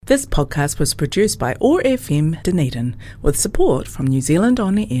This podcast was produced by OARsome Dunedin with support from New Zealand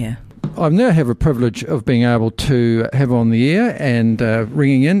On the Air. I now have a privilege of being able to have on the air, and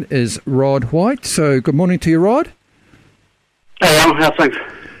ringing in is Rod White. So good morning to you, Rod. Hey, Alan, how's things?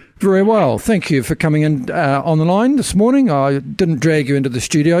 Very well. Thank you for coming in on the line this morning. I didn't drag you into the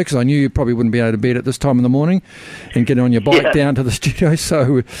studio because I knew you probably wouldn't be able to bed at this time in the morning and get on your bike down to the studio.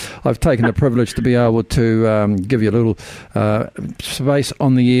 So I've taken the privilege to be able to give you a little space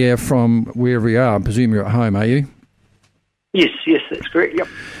on the air from wherever you are. I presume you're at home, are you? Yes, that's correct, yep.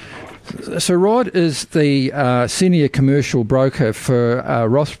 So Rod is the senior commercial broker for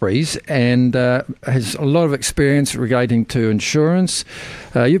Rothburys and has a lot of experience relating to insurance.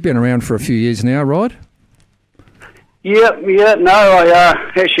 You've been around for a few years now, Rod? I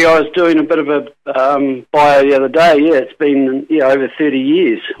was doing a bit of a bio the other day. Yeah, it's been over 30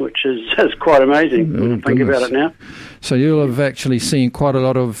 years, which is quite amazing when you think about it now. So you'll have actually seen quite a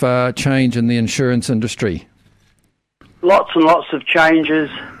lot of change in the insurance industry. Lots and lots of changes.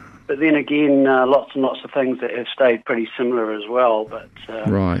 But then again, lots and lots of things that have stayed pretty similar as well. But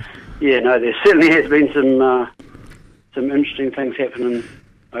right. There certainly has been some interesting things happening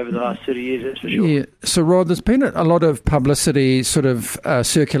over the last 30 years, that's for sure. Yeah. So, Rod, there's been a lot of publicity sort of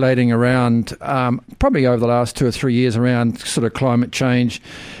circulating around, probably over the last 2 or 3 years, around sort of climate change,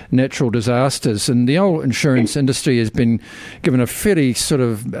 natural disasters. And the old insurance industry has been given a fairly sort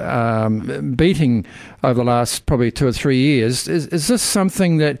of beating over the last probably 2 or 3 years. Is this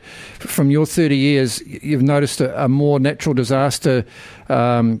something that, from your 30 years, you've noticed a more natural disaster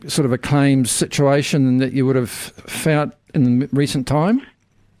sort of a claims situation than that you would have found in recent time?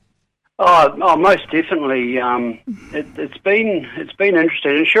 Oh, most definitely. It's been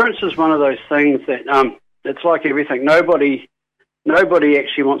interesting. Insurance is one of those things that it's like everything. Nobody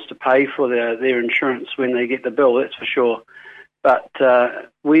actually wants to pay for their insurance when they get the bill. That's for sure. But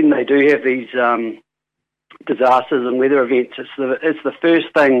when they do have these disasters and weather events, it's the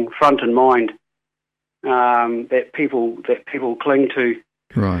first thing front in mind that people cling to.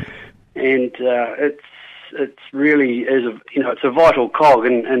 Right. And it's really is it's a vital cog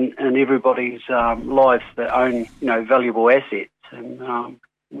in everybody's lives that own valuable assets, and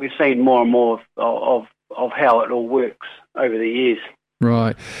we've seen more and more of how it all works over the years.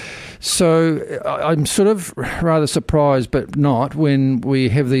 Right. So I'm sort of rather surprised, but not, when we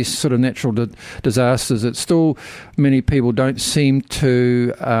have these sort of natural disasters. It's still, many people don't seem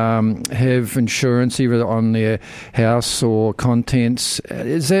to have insurance either on their house or contents.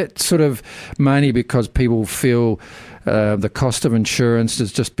 Is that sort of mainly because people feel the cost of insurance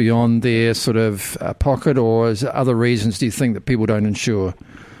is just beyond their sort of pocket, or is there other reasons, do you think, that people don't insure?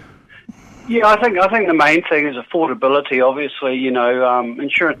 Yeah, I think the main thing is affordability. Obviously,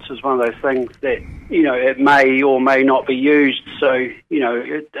 insurance is one of those things that it may or may not be used. So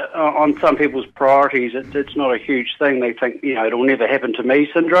on some people's priorities, it's not a huge thing. They think it'll never happen to me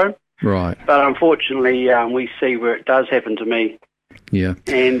syndrome. Right. But unfortunately, we see where it does happen to me. Yeah.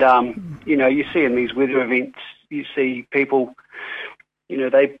 And you see in these weather events, you see people.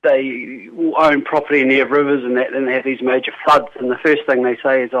 They will own property near rivers and that, and they have these major floods. And the first thing they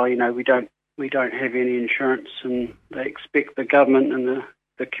say is, we don't have any insurance, and they expect the government and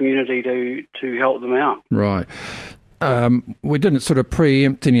the community to help them out. Right. We didn't sort of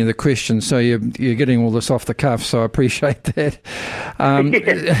preempt any of the questions, so you're getting all this off the cuff, so I appreciate that.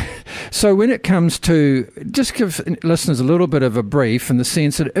 So when it comes to, just give listeners a little bit of a brief in the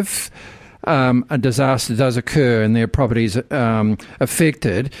sense that if a disaster does occur and their property's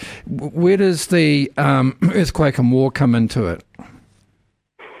affected, where does the earthquake and war come into it?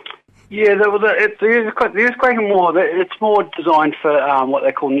 Yeah, the earthquake and war, it's more designed for what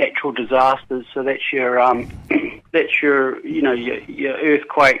they call natural disasters. So that's your your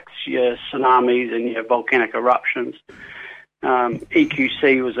earthquakes, your tsunamis, and your volcanic eruptions.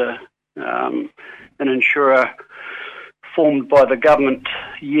 EQC was an insurer formed by the government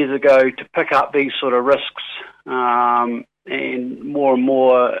years ago to pick up these sort of risks, and more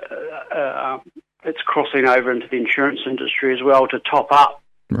it's crossing over into the insurance industry as well to top up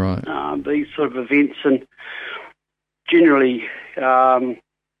these sort of events. And generally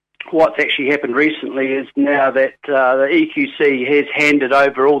what's actually happened recently is now that the EQC has handed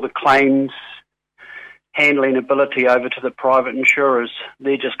over all the claims handling ability over to the private insurers.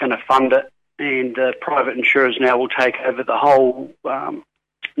 They're just going to fund it, and private insurers now will take over the whole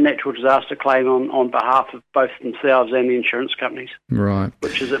natural disaster claim on behalf of both themselves and the insurance companies. Right.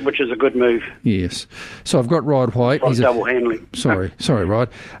 Which is a good move. Yes. So I've got Rod White. He's double handling. Sorry, Rod.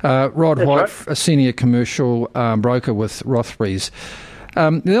 Rod White, right. A senior commercial broker with Rothburys.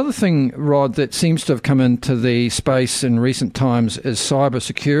 The other thing, Rod, that seems to have come into the space in recent times is cyber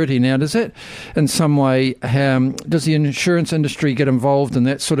security. Now, does that in some way, does the insurance industry get involved in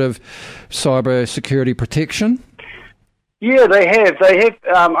that sort of cyber security protection? Yeah, they have.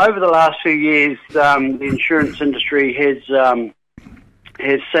 Over the last few years, the insurance industry has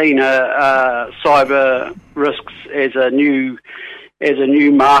seen cyber risks as a new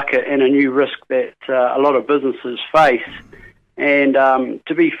market and a new risk that a lot of businesses face. And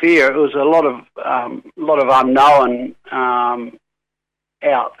to be fair, it was a lot of unknown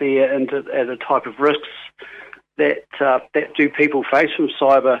out there into as a type of risks that do people face from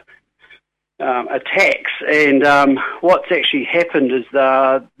cyber attacks. And what's actually happened is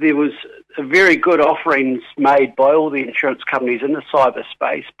there was a very good offerings made by all the insurance companies in the cyber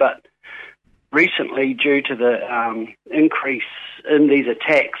space, but recently, due to the increase in these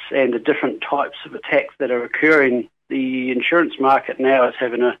attacks and the different types of attacks that are occurring, the insurance market now is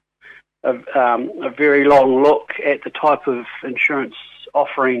having a very long look at the type of insurance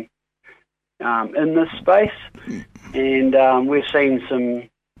offering in this space. And we're seeing some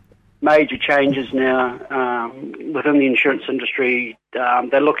major changes now within the insurance industry.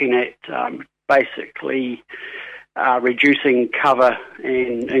 They're looking at basically reducing cover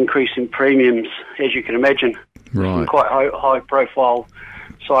and increasing premiums, as you can imagine. Right. Some quite high-profile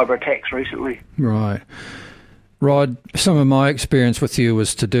cyber attacks recently. Right. Rod, some of my experience with you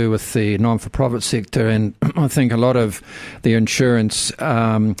was to do with the non-for-profit sector, and I think a lot of the insurance,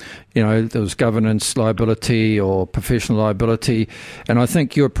 there was governance liability or professional liability, and I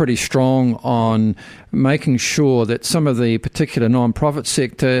think you're pretty strong on making sure that some of the particular non-profit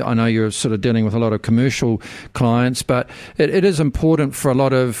sector, I know you're sort of dealing with a lot of commercial clients, but it is important for a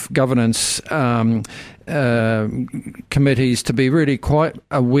lot of governance committees to be really quite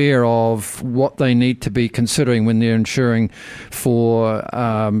aware of what they need to be considering when they're insuring for,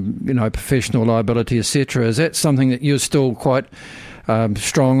 professional liability, etc. Is that something that you're still quite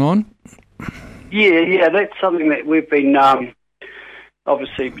strong on? Yeah, that's something that we've been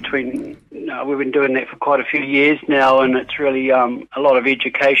obviously we've been doing that for quite a few years now, and it's really a lot of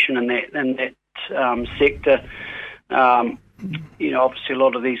education in that sector. Obviously a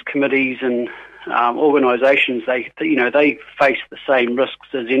lot of these committees and organisations, they face the same risks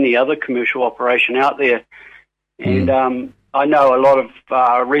as any other commercial operation out there. And I know a lot of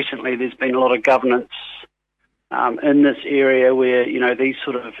recently there's been a lot of governance in this area where these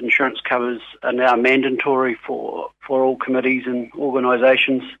sort of insurance covers are now mandatory for all committees and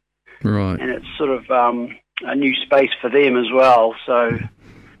organisations. Right. And it's sort of a new space for them as well. So,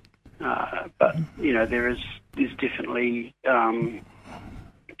 but there's definitely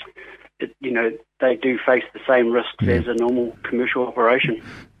they do face the same risks as a normal commercial operation.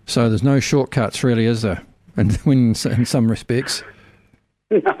 So there's no shortcuts, really, is there? In some respects.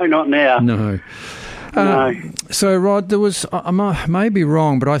 No, not now. No. No. So, Rod, there was, I may be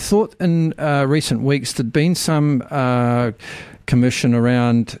wrong, but I thought in recent weeks there'd been some commission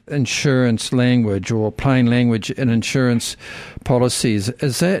around insurance language or plain language in insurance policies.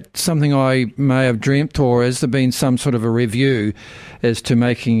 Is that something I may have dreamt, or has there been some sort of a review as to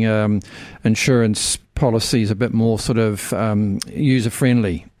making insurance policies a bit more sort of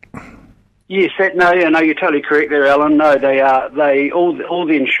user-friendly? Yes, you're totally correct there, Alan. No, they are. All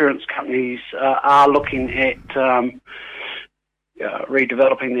the insurance companies are looking at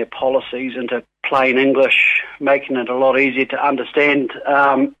redeveloping their policies into plain English, making it a lot easier to understand.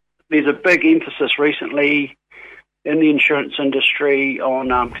 There's a big emphasis recently in the insurance industry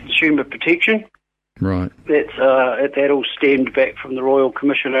on consumer protection. Right. That all stemmed back from the Royal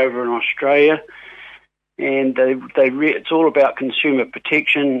Commission over in Australia. And it's all about consumer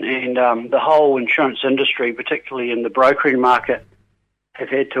protection, and the whole insurance industry, particularly in the brokering market, have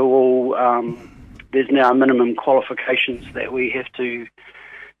had to all. There's now minimum qualifications that we have to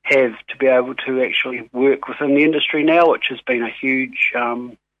be able to actually work within the industry now, which has been a huge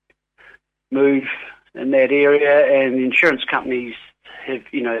move in that area. And the insurance companies have,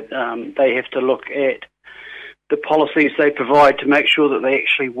 they have to look at the policies they provide to make sure that they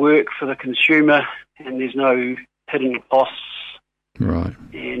actually work for the consumer, and there's no hidden costs, right,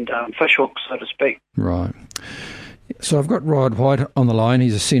 and fish hooks, so to speak. Right. So I've got Rod White on the line.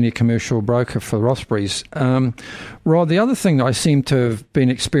 He's a senior commercial broker for Rothburys. Rod, the other thing that I seem to have been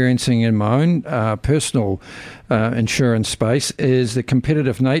experiencing in my own personal insurance space is the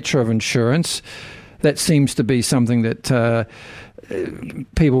competitive nature of insurance. That seems to be something that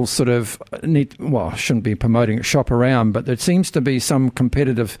people sort of need, shouldn't be promoting it, shop around, but there seems to be some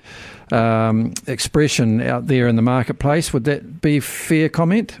competitive expression out there in the marketplace. Would that be a fair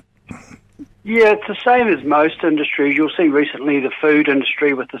comment? Yeah, it's the same as most industries. You'll see recently the food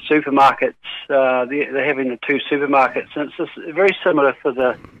industry with the supermarkets. They're having the two supermarkets, and it's just very similar for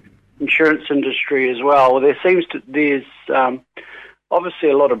the insurance industry as well. There's obviously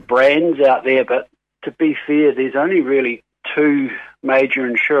a lot of brands out there, but to be fair, there's only really two major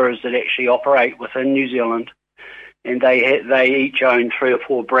insurers that actually operate within New Zealand, and they each own 3 or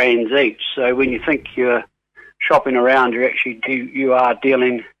 4 brands each. So when you think you're shopping around, you are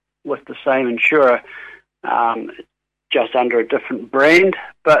dealing with the same insurer, just under a different brand.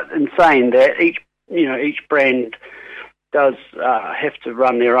 But in saying that, each brand does have to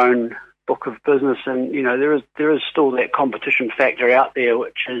run their own book of business, and there is still that competition factor out there,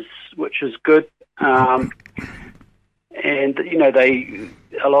 which is good. And a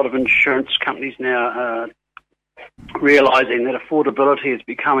lot of insurance companies now are realising that affordability is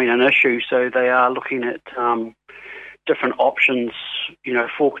becoming an issue, so they are looking at different options,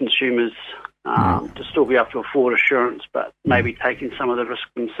 for consumers to still be able to afford assurance, but maybe taking some of the risk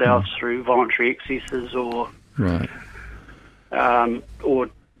themselves through voluntary excesses or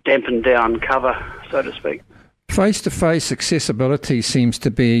dampen down cover, so to speak. Face-to-face accessibility seems to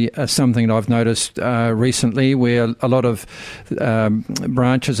be something that I've noticed recently, where a lot of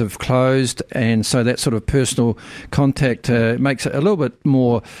branches have closed, and so that sort of personal contact makes it a little bit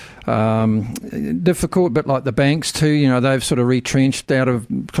more difficult, a bit like the banks too. They've sort of retrenched out of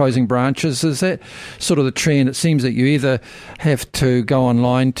closing branches. Is that sort of the trend? It seems that you either have to go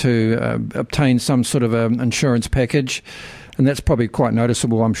online to obtain some sort of insurance package, and that's probably quite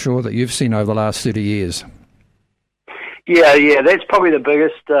noticeable, I'm sure, that you've seen over the last 30 years. Yeah, that's probably the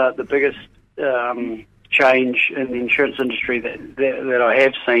biggest change in the insurance industry that I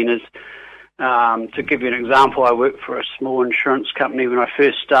have seen is, to give you an example, I worked for a small insurance company when I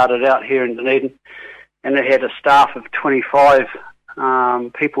first started out here in Dunedin, and it had a staff of 25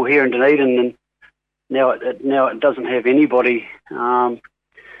 people here in Dunedin, and now it doesn't have anybody. And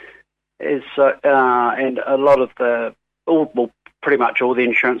a lot of pretty much all the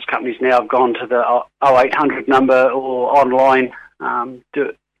insurance companies now have gone to the 0800 number or online,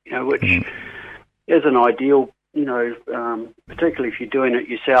 which is an ideal, particularly if you're doing it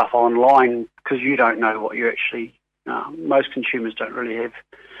yourself online, because you don't know what you actually, most consumers don't really have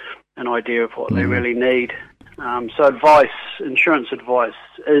an idea of what they really need. So insurance advice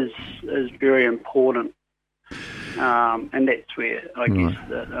is very important, and that's where I guess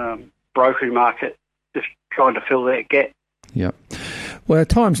the brokering market is trying to fill that gap. Yeah. Well,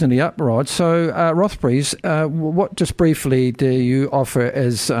 time's nearly up, Rod. So, Rothburys, what just briefly do you offer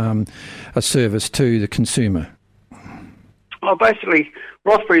as a service to the consumer? Well, basically,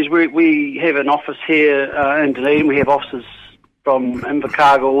 Rothburys, we have an office here in Dunedin. We have offices from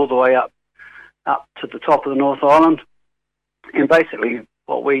Invercargill all the way up to the top of the North Island. And basically,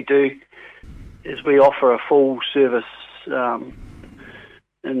 what we do is we offer a full service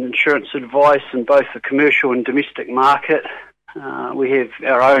in insurance advice in both the commercial and domestic market. We have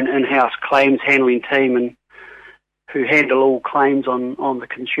our own in-house claims handling team and who handle all claims on the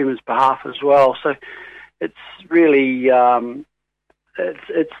consumer's behalf as well. So it's really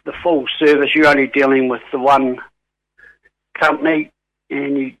it's the full service. You're only dealing with the one company,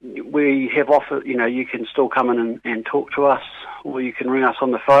 and we have offer. You can still come in and talk to us, or you can ring us on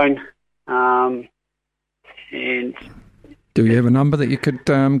the phone. And do you have a number that you could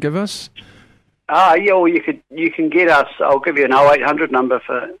give us? Yeah, well, you can get us. I'll give you an 0800 number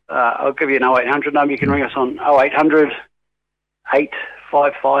You can ring us on 0800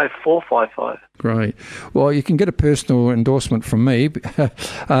 855 455. Great. Well, you can get a personal endorsement from me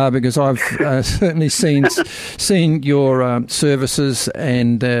because I've certainly seen your services,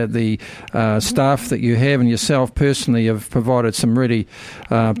 and the staff that you have and yourself personally have provided some really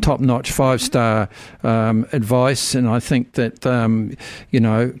top-notch 5-star advice. And I think that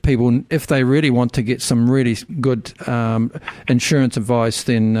people, if they really want to get some really good insurance advice,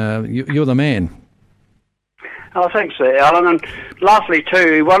 then you're the man. Oh, thanks, Alan. And lastly,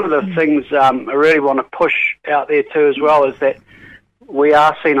 too, one of the things I really want to push out there too as well is that we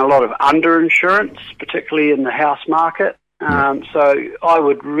are seeing a lot of underinsurance, particularly in the house market. So I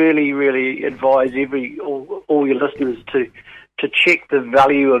would really, really advise all your listeners to check the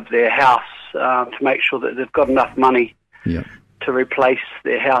value of their house to make sure that they've got enough money to replace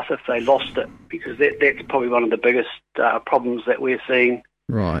their house if they lost it, because that's probably one of the biggest problems that we're seeing.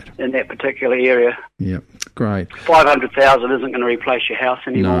 Right. In that particular area. Yeah, great. 500,000 isn't going to replace your house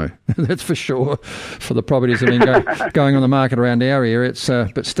anymore. No, that's for sure. For the properties that have been going on the market around our area, it's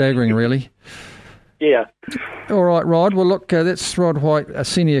a bit staggering, really. Yeah. All right, Rod. Well, look, that's Rod White, a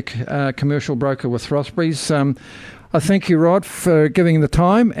senior commercial broker with Rothburys. I thank you, Rod, for giving the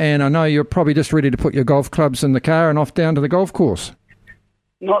time, and I know you're probably just ready to put your golf clubs in the car and off down to the golf course.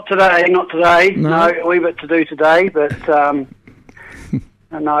 Not today. No, a wee bit to do today, but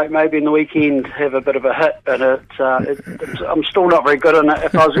no, maybe in the weekend have a bit of a hit. But I'm still not very good at it.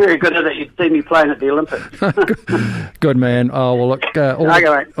 If I was very good at it, you'd see me playing at the Olympics. Good man. Oh well, look,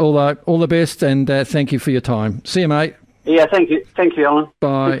 all the best, and thank you for your time. See you, mate. Yeah, thank you, Alan.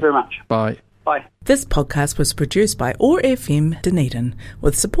 Bye. Thanks very much. Bye. Bye. This podcast was produced by OARsome Dunedin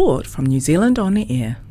with support from New Zealand On the Air.